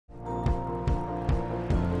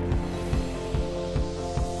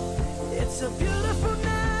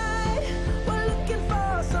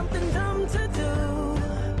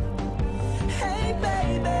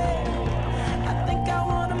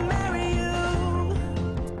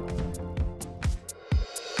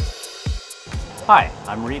Hi,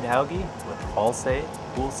 I'm Reed Hauge with AllSafe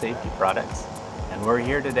Pool Safety Products, and we're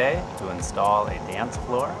here today to install a dance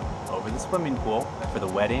floor over the swimming pool for the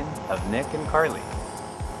wedding of Nick and Carly.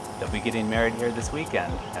 They'll be getting married here this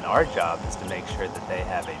weekend, and our job is to make sure that they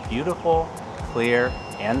have a beautiful, clear,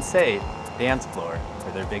 and safe dance floor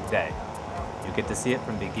for their big day. You get to see it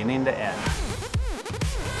from beginning to end.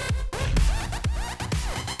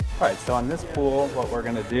 Alright, so on this pool, what we're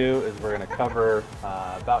going to do is we're going to cover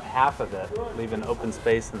about half of it, leave an open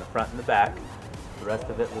space in the front and the back. The rest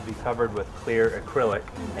of it will be covered with clear acrylic,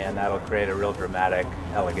 and that'll create a real dramatic,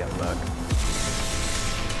 elegant look.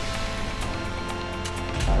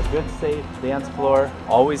 A good, safe dance floor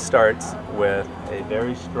always starts with a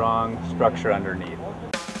very strong structure underneath.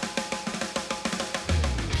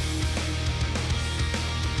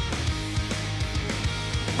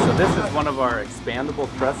 So this is one of our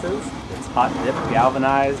expandable trusses. It's hot dip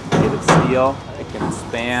galvanized, made of steel. It can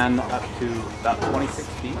span up to about 26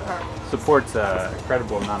 feet. Supports an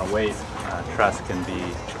incredible amount of weight. Truss can be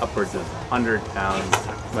upwards of 100 pounds,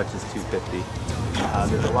 as much as 250.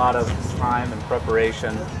 There's a lot of time and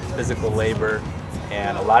preparation, physical labor,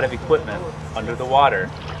 and a lot of equipment under the water,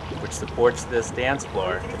 which supports this dance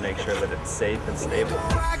floor to make sure that it's safe and stable.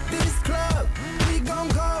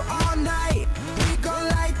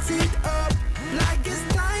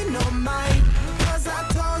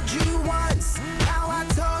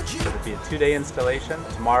 It'll be a 2-day installation.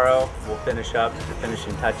 Tomorrow we'll finish up the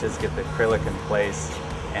finishing touches, get the acrylic in place,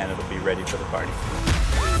 and it'll be ready for the party.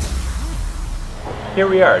 Here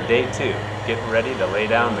we are, day 2, getting ready to lay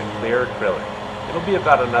down the clear acrylic. It'll be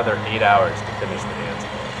about another 8 hours to finish the dance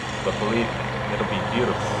floor, but believe me, it'll be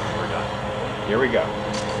beautiful when we're done. Here we go.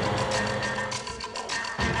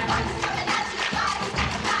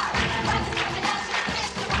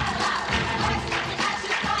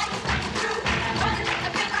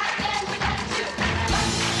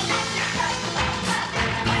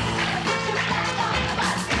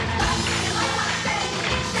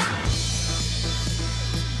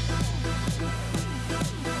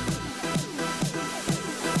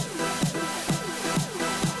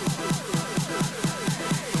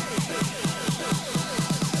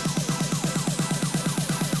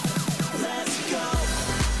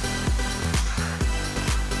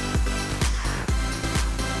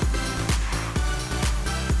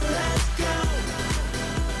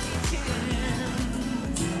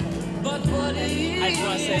 I just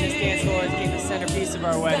want to say this dance floor is getting the centerpiece of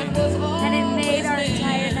our wedding. And it made our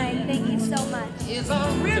entire night. Thank you so much. It's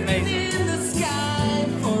amazing.